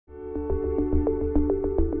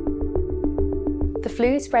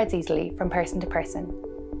Flu spreads easily from person to person.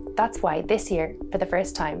 That's why this year, for the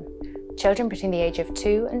first time, children between the age of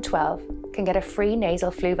 2 and 12 can get a free nasal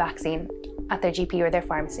flu vaccine at their GP or their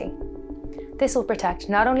pharmacy. This will protect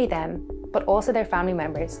not only them, but also their family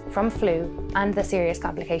members from flu and the serious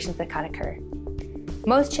complications that can occur.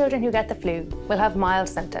 Most children who get the flu will have mild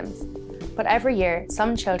symptoms, but every year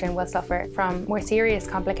some children will suffer from more serious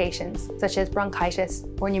complications such as bronchitis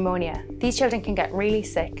or pneumonia. These children can get really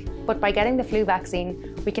sick, but by getting the flu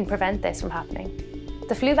vaccine, we can prevent this from happening.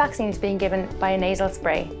 The flu vaccine is being given by a nasal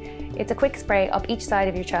spray. It's a quick spray up each side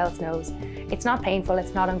of your child's nose. It's not painful,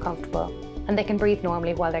 it's not uncomfortable, and they can breathe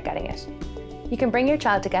normally while they're getting it. You can bring your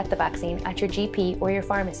child to get the vaccine at your GP or your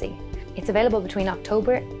pharmacy. It's available between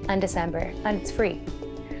October and December, and it's free.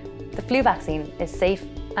 The flu vaccine is safe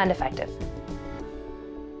and effective.